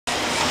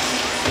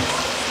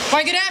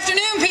Why, good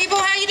afternoon, people.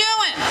 How you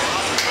doing?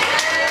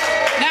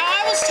 Now,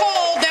 I was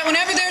told that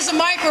whenever there's a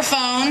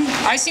microphone,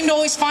 I seem to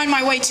always find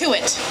my way to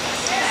it.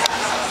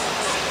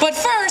 But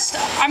first,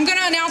 I'm going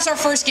to announce our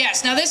first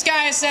guest. Now, this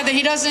guy has said that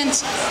he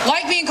doesn't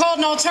like being called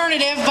an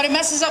alternative, but it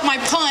messes up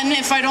my pun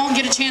if I don't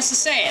get a chance to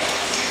say it.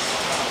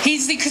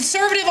 He's the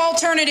conservative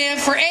alternative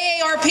for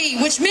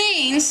AARP, which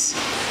means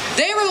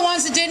they were the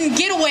ones that didn't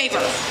get a waiver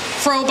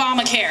for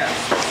Obamacare.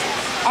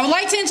 I would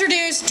like to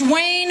introduce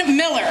Dwayne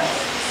Miller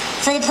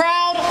for the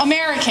Proud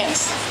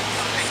Americans.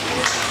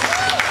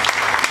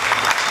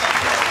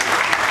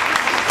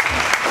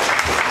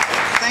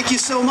 Thank you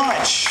so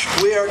much.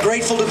 We are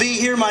grateful to be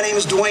here. My name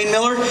is Dwayne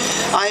Miller.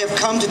 I have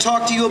come to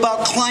talk to you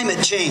about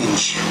climate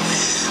change.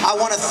 I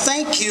want to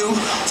thank you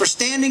for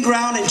standing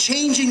ground and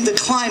changing the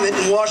climate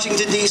in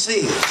Washington,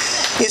 D.C.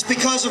 It's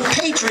because of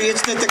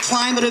patriots that the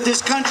climate of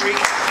this country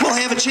will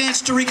have a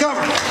chance to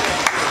recover.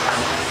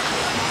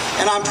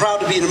 And I'm proud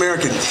to be an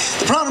American.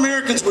 The Proud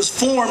Americans was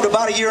formed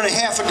about a year and a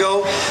half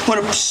ago when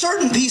a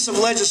certain piece of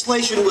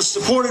legislation was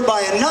supported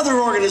by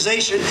another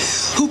organization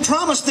who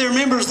promised their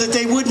members that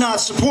they would not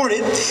support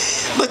it,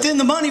 but then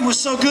the money was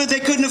so good they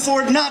couldn't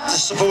afford not to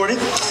support it.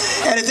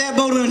 And at that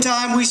moment in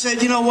time, we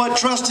said, you know what,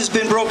 trust has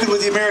been broken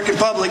with the American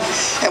public,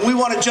 and we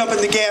want to jump in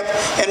the gap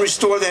and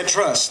restore that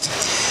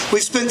trust.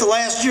 We've spent the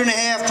last year and a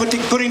half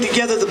putting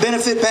together the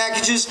benefit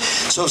packages,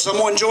 so if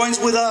someone joins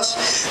with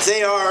us,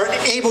 they are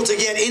able to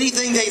get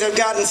anything they have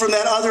gotten from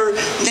that other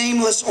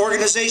nameless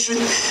organization.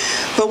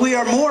 But we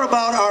are more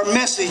about our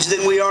message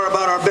than we are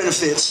about our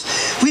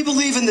benefits. We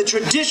believe in the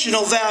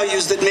traditional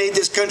values that made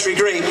this country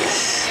great.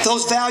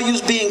 Those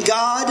values being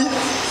God,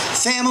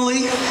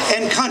 family,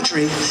 and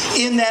country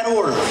in that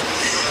order.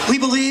 We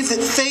believe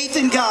that faith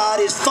in God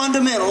is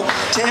fundamental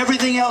to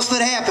everything else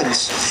that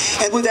happens.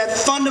 And with that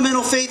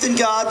fundamental faith in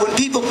God, when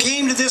people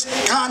came to this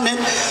continent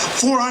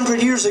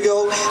 400 years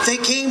ago, they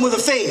came with a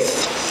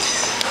faith.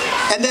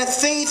 And that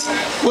faith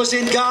was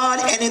in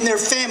God and in their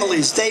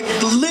families. They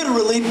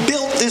literally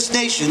built this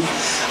nation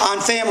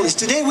on families.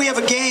 Today we have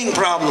a gang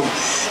problem.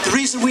 The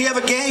reason we have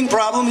a gang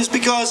problem is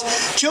because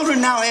children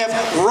now have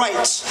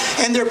rights,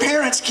 and their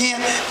parents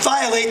can't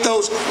violate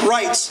those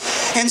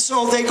rights. And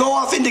so they go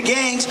off into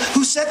gangs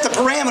who set the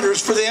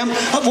parameters for them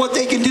of what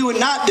they can do and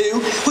not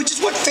do, which is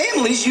what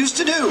families used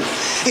to do.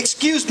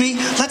 Excuse me,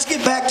 let's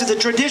get back to the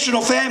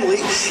traditional family,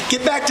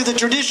 get back to the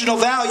traditional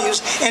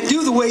values, and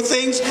do the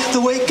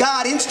way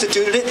God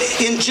instituted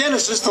it in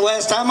Genesis the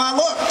last time I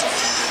looked.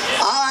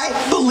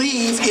 I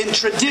believe in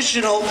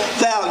traditional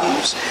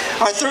values.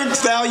 Our third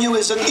value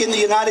is in the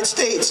United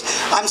States.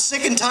 I'm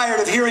sick and tired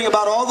of hearing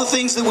about all the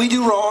things that we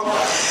do wrong.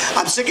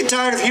 I'm sick and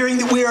tired of hearing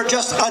that we are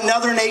just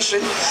another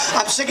nation.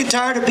 I'm sick and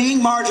tired of being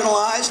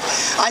marginalized.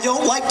 I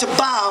don't like to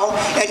bow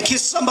and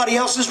kiss somebody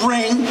else's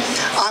ring.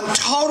 I'm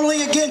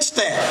totally against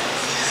that.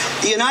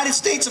 The United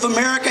States of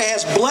America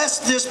has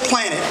blessed this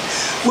planet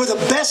with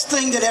the best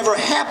thing that ever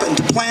happened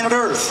to planet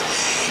Earth.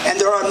 And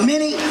there are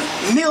many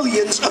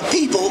millions of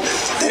people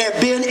that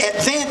have been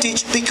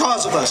advantaged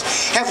because of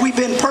us. Have we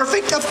been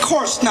perfect? Of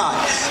course not.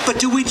 But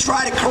do we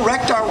try to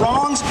correct our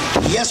wrongs?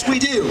 Yes, we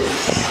do.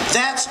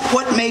 That's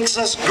what makes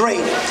us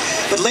great.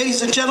 But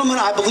ladies and gentlemen,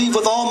 I believe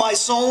with all my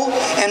soul,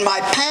 and my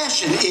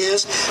passion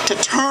is to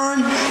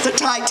turn the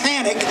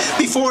Titanic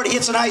before it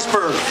hits an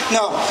iceberg.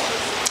 No.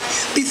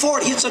 Before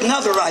it hits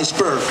another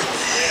iceberg.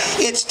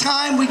 It's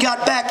time we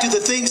got back to the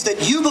things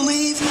that you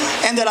believe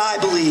and that I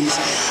believe.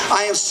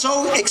 I am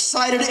so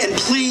excited and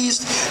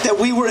pleased that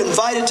we were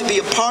invited to be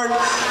a part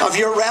of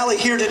your rally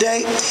here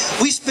today.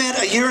 We spent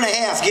a year and a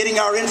half getting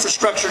our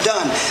infrastructure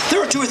done.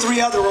 There are 2 or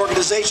 3 other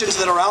organizations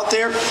that are out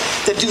there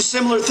that do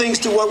similar things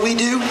to what we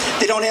do.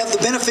 They don't have the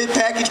benefit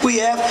package we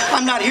have.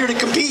 I'm not here to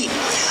compete.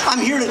 I'm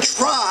here to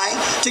try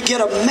to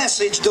get a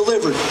message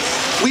delivered.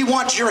 We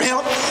want your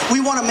help.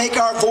 We want to make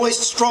our voice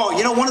strong.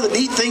 You know, one of the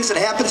neat things that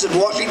happens in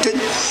Washington,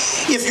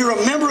 if you're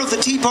a member of the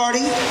Tea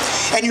Party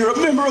and you're a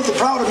member of the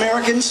Proud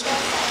Americans,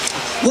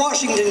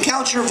 Washington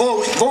counts your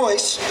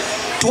voice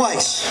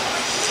twice.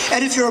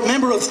 And if you're a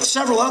member of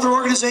several other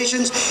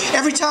organizations,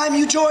 every time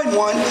you join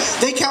one,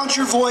 they count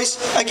your voice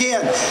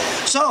again.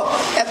 So,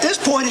 at this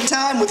point in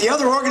time, with the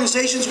other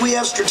organizations we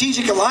have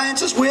strategic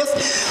alliances with,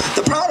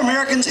 the Proud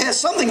Americans has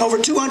something over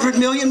 200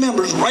 million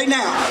members right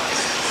now,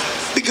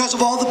 because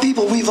of all the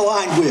people we've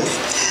aligned with.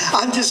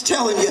 I'm just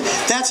telling you,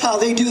 that's how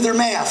they do their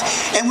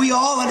math. And we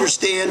all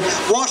understand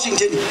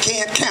Washington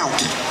can't count.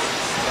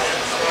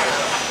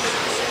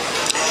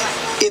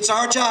 It's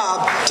our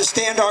job to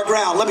stand our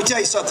ground. Let me tell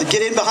you something.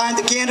 Get in behind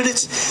the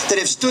candidates that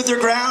have stood their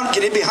ground.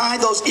 Get in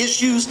behind those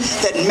issues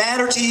that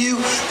matter to you.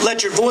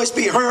 Let your voice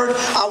be heard.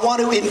 I want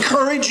to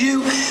encourage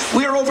you.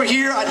 We're over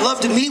here. I'd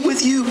love to meet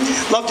with you.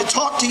 Love to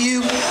talk to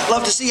you.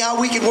 Love to see how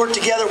we can work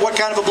together, what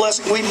kind of a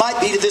blessing we might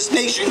be to this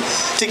nation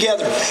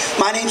together.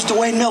 My name's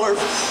Dwayne Miller.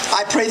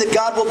 I pray that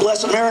God will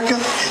bless America.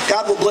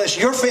 God will bless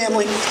your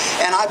family.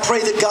 And I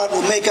pray that God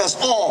will make us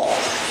all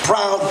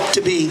proud to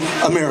be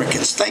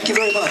Americans. Thank you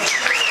very much.